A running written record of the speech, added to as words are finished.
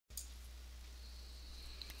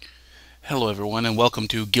Hello everyone and welcome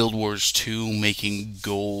to Guild Wars 2 Making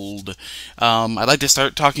Gold. I'd like to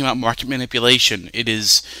start talking about market manipulation. It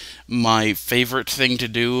is my favorite thing to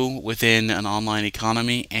do within an online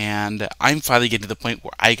economy, and I'm finally getting to the point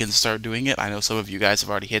where I can start doing it. I know some of you guys have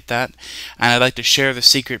already hit that, and I'd like to share the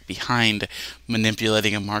secret behind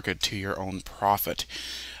manipulating a market to your own profit.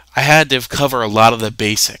 I had to cover a lot of the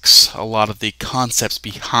basics, a lot of the concepts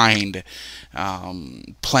behind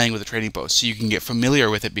playing with a trading post, so you can get familiar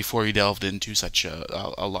with it before you delved into such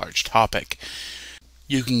a large topic.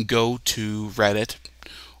 You can go to Reddit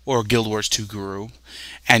or Guild Wars 2 Guru,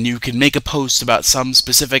 and you can make a post about some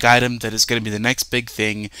specific item that is going to be the next big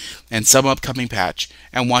thing in some upcoming patch,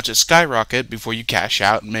 and watch it skyrocket before you cash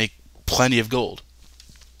out and make plenty of gold.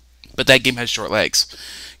 But that game has short legs.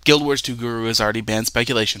 Guild Wars 2 Guru has already banned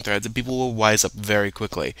speculation threads, and people will wise up very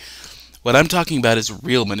quickly. What I'm talking about is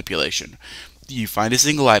real manipulation. You find a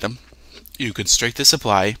single item, you constrict the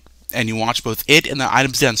supply, and you watch both it and the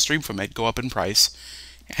items downstream from it go up in price,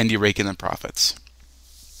 and you rake in the profits.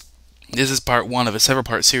 This is part one of a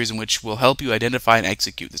several-part series in which will help you identify and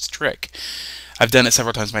execute this trick. I've done it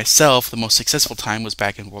several times myself. The most successful time was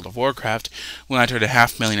back in World of Warcraft, when I turned a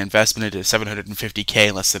 $500,000 investment into 750k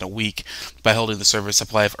in less than a week by holding the server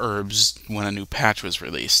supply of herbs when a new patch was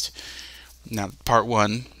released. Now, part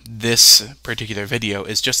one, this particular video,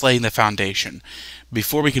 is just laying the foundation.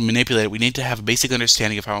 Before we can manipulate it, we need to have a basic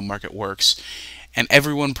understanding of how a market works. And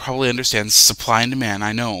everyone probably understands supply and demand,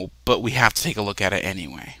 I know, but we have to take a look at it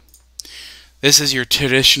anyway. This is your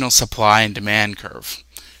traditional supply and demand curve.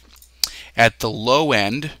 At the low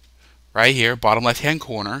end, right here, bottom left-hand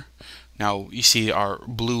corner, now you see our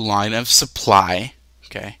blue line of supply,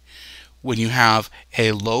 okay? When you have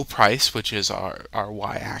a low price, which is our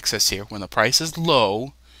y-axis here, when the price is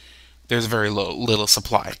low, there's very little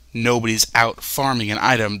supply. Nobody's out farming an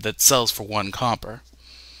item that sells for 1 copper.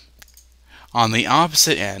 On the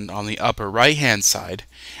opposite end, on the upper right-hand side,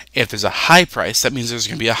 if there's a high price, that means there's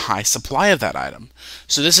going to be a high supply of that item.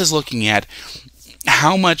 So this is looking at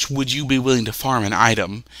how much would you be willing to farm an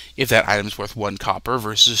item if that item is worth 1 copper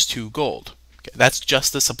versus 2 gold. Okay, that's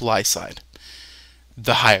just the supply side.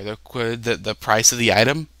 The higher the price of the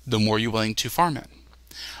item, the more you're willing to farm it.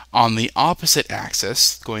 On the opposite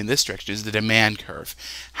axis, going this direction, is the demand curve.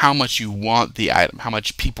 How much you want the item, how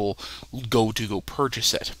much people go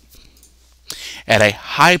purchase it. At a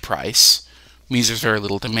high price means there's very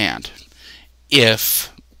little demand.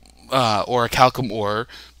 If orichalcum ore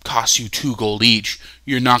costs you 2 gold each,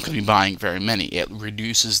 you're not going to be buying very many. It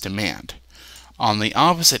reduces demand. On the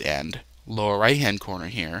opposite end, lower right hand corner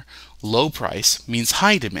here, low price means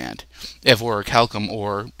high demand. If orichalcum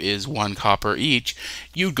ore is 1 copper each,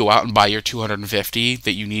 you'd go out and buy your 250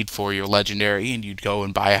 that you need for your legendary, and you'd go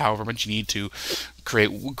and buy however much you need to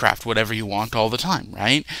craft whatever you want all the time,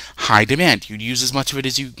 right? High demand. You'd use as much of it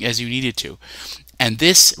as you needed to. And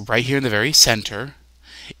this right here in the very center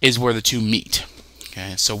is where the two meet.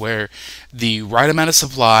 Okay, so where the right amount of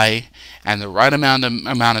supply and the right amount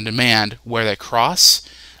of demand, where they cross,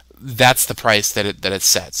 that's the price that it's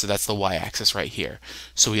set. So that's the y-axis right here.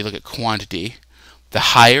 So we look at quantity. The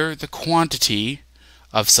higher the quantity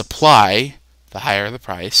of supply, the higher the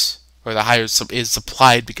price, or the higher is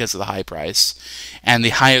supplied because of the high price, and the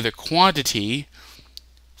higher the quantity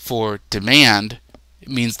for demand, it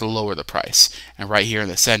means the lower the price. And right here in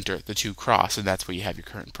the center, the two cross, and that's where you have your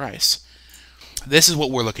current price. This is what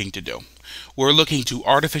we're looking to do. We're looking to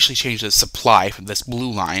artificially change the supply from this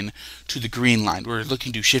blue line to the green line. We're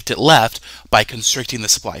looking to shift it left by constricting the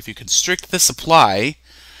supply. If you constrict the supply,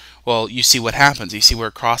 well, you see what happens. You see where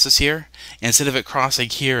it crosses here? Instead of it crossing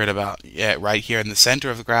here at about right here in the center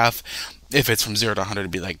of the graph, if it's from 0 to 100, it'd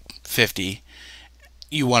be like 50.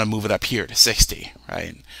 You want to move it up here to 60,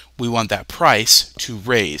 right? We want that price to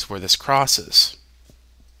raise where this crosses.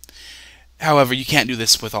 However, you can't do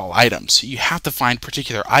this with all items. You have to find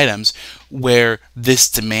particular items where this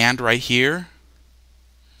demand right here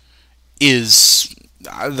is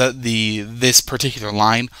this particular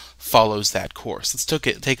line follows that course. Let's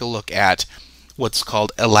take a look at what's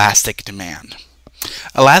called elastic demand.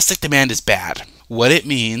 Elastic demand is bad. What it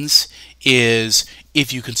means is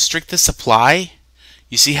if you constrict the supply,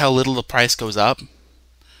 you see how little the price goes up?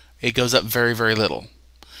 It goes up very, very little.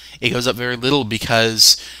 It goes up very little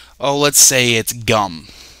because, oh, let's say it's gum.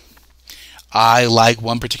 I like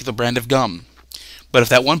one particular brand of gum. But if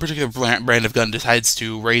that one particular brand of gum decides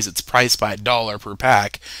to raise its price by $1 per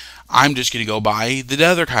pack, I'm just going to go buy the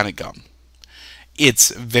other kind of gum.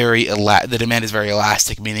 The demand is very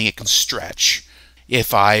elastic, meaning it can stretch.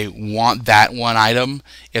 If I want that one item,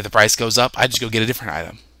 if the price goes up, I just go get a different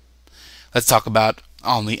item. Let's talk about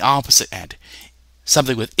on the opposite end.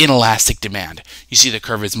 something with inelastic demand. You see the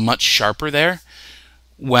curve is much sharper there.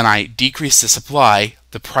 When I decrease the supply,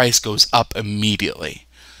 the price goes up immediately.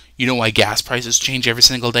 You know why gas prices change every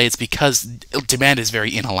single day? It's because demand is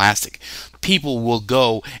very inelastic. People will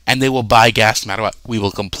go and they will buy gas no matter what. We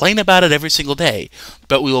will complain about it every single day,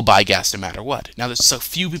 but we will buy gas no matter what. Now, there's so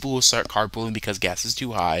few people who will start carpooling because gas is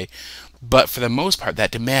too high, but for the most part,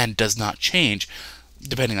 that demand does not change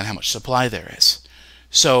depending on how much supply there is.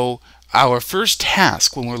 So our first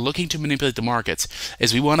task when we're looking to manipulate the markets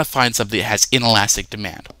is we want to find something that has inelastic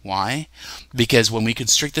demand. Why? Because when we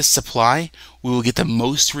constrict this supply, we will get the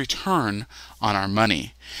most return on our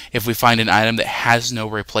money. If we find an item that has no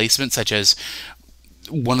replacement, such as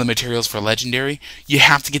one of the materials for legendary, you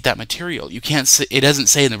have to get that material. You can't say, it doesn't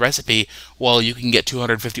say in the recipe, well, you can get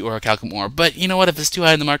 250 orichalcum ore, but you know what, if it's too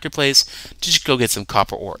high in the marketplace, just go get some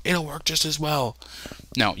copper ore. It'll work just as well.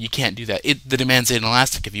 No, you can't do that. The demand's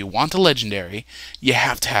inelastic. If you want a legendary, you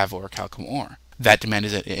have to have orichalcum ore. That demand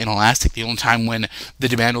is inelastic. The only time when the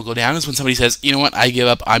demand will go down is when somebody says, you know what, I give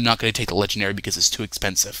up, I'm not going to take the legendary because it's too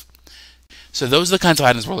expensive. So those are the kinds of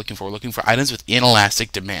items we're looking for. We're looking for items with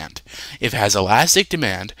inelastic demand. If it has elastic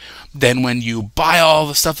demand, then when you buy all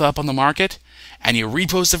the stuff up on the market and you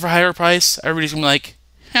repost it for a higher price, everybody's going to be like,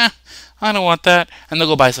 I don't want that, and they'll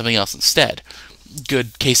go buy something else instead.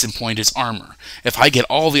 Good case in point is armor. If I get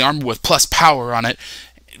all the armor with plus power on it,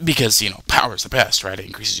 because, power is the best, right? It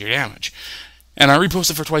increases your damage. And I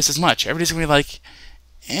repost it for twice as much. Everybody's going to be like,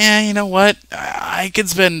 you know what? I could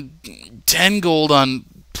spend 10 gold on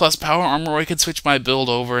plus power armor, or I could switch my build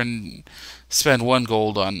over and spend 1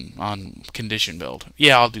 gold on condition build.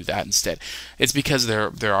 Yeah, I'll do that instead. It's because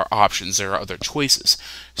there are options, there are other choices.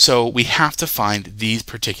 So we have to find these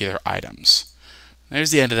particular items.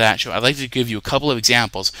 There's the end of that show. I'd like to give you a couple of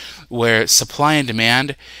examples where supply and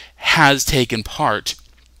demand has taken part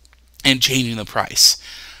in changing the price.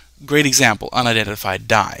 Great example, unidentified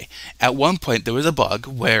dye. At one point, there was a bug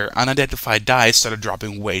where unidentified dyes started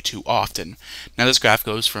dropping way too often. Now, this graph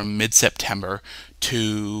goes from mid-September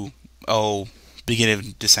to, beginning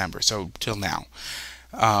of December, so till now.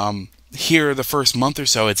 Here, the first month or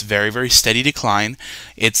so, it's very, very steady decline.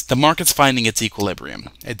 The market's finding its equilibrium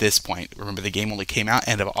at this point. Remember, the game only came out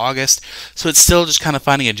end of August, so it's still just kind of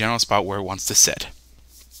finding a general spot where it wants to sit.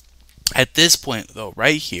 At this point, though,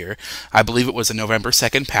 right here, I believe it was a November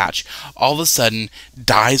 2nd patch, all of a sudden,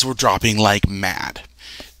 dyes were dropping like mad.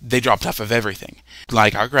 They dropped off of everything.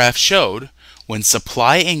 Like our graph showed, when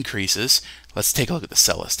supply increases, let's take a look at the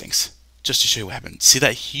sell listings, just to show you what happened. See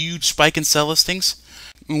that huge spike in sell listings?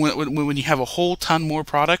 When you have a whole ton more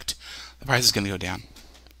product, the price is going to go down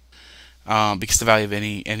because the value of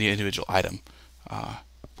any individual item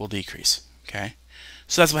will decrease. Okay,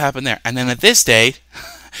 so that's what happened there. And then at this day,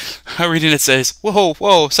 I read it says,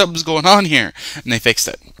 whoa, something's going on here, and they fixed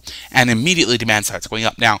it. And immediately demand starts going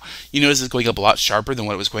up. Now, you notice it's going up a lot sharper than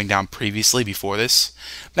what it was going down previously before this.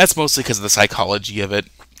 That's mostly because of the psychology of it.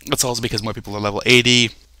 It's also because more people are level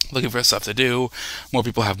 80. Looking for stuff to do. More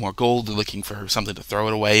people have more gold. They're looking for something to throw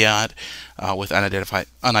it away at with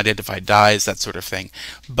unidentified dyes, that sort of thing.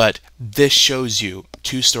 But this shows you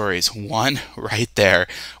two stories. One right there,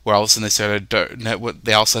 where all of a sudden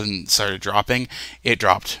they all of a sudden started dropping. It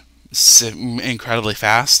dropped incredibly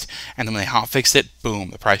fast, and then when they hotfixed it, boom,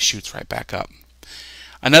 the price shoots right back up.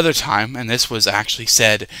 Another time, and this was actually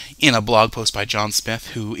said in a blog post by John Smith,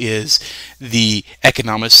 who is the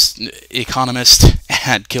economist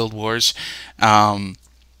at Guild Wars. I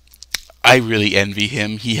really envy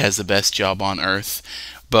him. He has the best job on earth.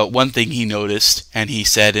 But one thing he noticed, and he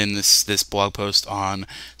said in this blog post on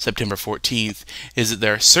September 14th, is that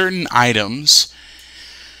there are certain items,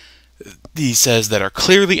 he says, that are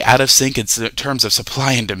clearly out of sync in terms of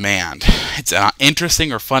supply and demand. It's not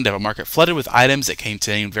interesting or fun to have a market flooded with items that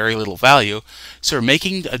contain very little value, so we're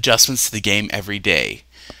making adjustments to the game every day.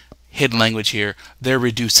 Hidden language here, they're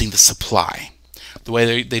reducing the supply. The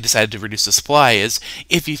way they decided to reduce the supply is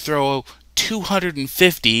if you throw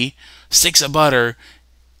 250 sticks of butter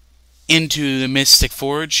into the Mystic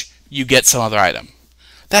Forge, you get some other item.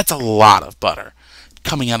 That's a lot of butter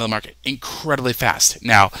coming out of the market incredibly fast.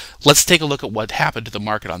 Now, let's take a look at what happened to the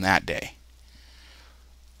market on that day.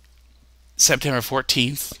 September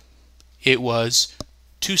 14th, it was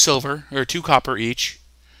 2 silver, or 2 copper each.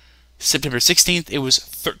 September 16th, it was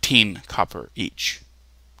 13 copper each.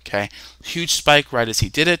 Okay, huge spike right as he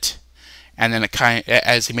did it, and then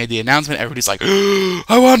as he made the announcement, everybody's like,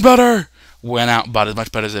 I want butter! Went out and bought as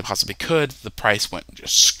much butter as they possibly could. The price went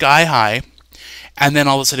just sky high. And then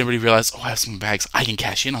all of a sudden everybody realized, I have some bags, I can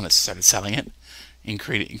cash in on this. Started selling it and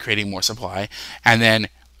creating more supply. And then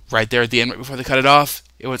right there at the end, right before they cut it off,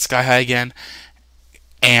 it went sky high again.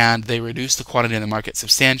 and they reduced the quantity in the market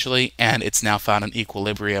substantially, and it's now found an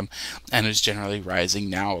equilibrium and is generally rising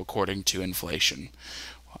now according to inflation.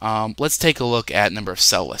 Let's take a look at number of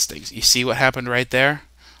sell listings. You see what happened right there?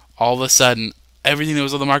 All of a sudden, everything that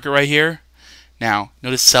was on the market right here. Now,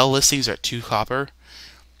 notice sell listings are at 2 copper.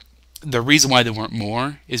 The reason why they weren't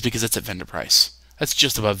more is because it's at vendor price. That's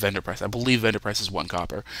just above vendor price. I believe vendor price is 1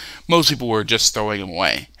 copper. Most people were just throwing them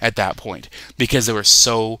away at that point because they were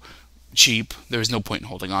so cheap. There was no point in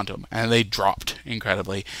holding on to them, and they dropped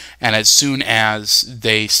incredibly. And as soon as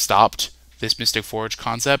they stopped this Mystic Forge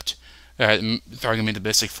concept, throwing them into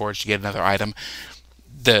Mystic Forge to get another item,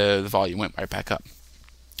 the volume went right back up.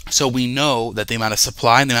 So we know that the amount of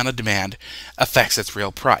supply and the amount of demand affects its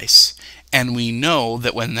real price. And we know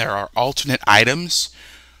that when there are alternate items,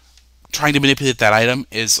 trying to manipulate that item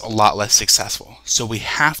is a lot less successful. So we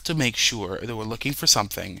have to make sure that we're looking for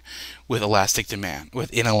something with elastic demand,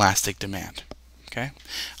 with inelastic demand. Okay,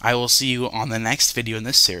 I will see you on the next video in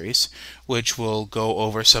this series, which will go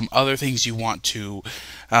over some other things you want to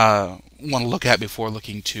look at before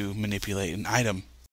looking to manipulate an item.